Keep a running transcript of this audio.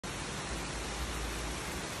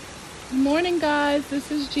Good morning, guys.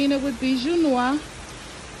 This is Gina with Bijou Noir.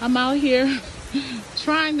 I'm out here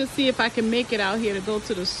trying to see if I can make it out here to go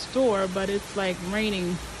to the store, but it's like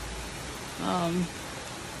raining.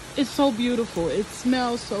 It's so beautiful. It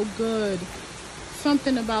smells so good.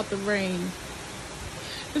 Something about the rain.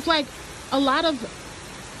 It's like a lot of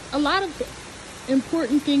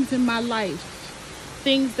important things in my life,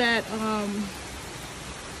 things that are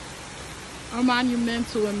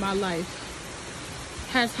monumental in my life,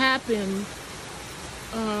 has happened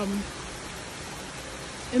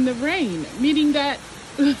in the rain, meaning that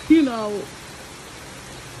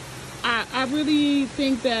I really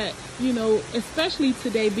think that, especially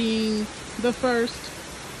today being the first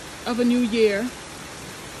of a new year,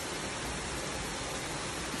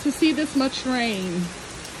 to see this much rain,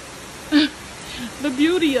 the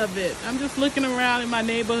beauty of it. I'm just looking around in my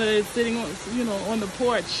neighborhood, sitting on the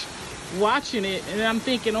porch, watching it, and I'm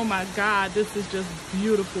thinking, oh my God, this is just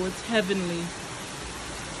beautiful. It's heavenly.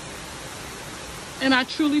 And I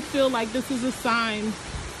truly feel like this is a sign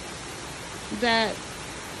that,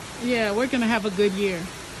 yeah, we're gonna have a good year.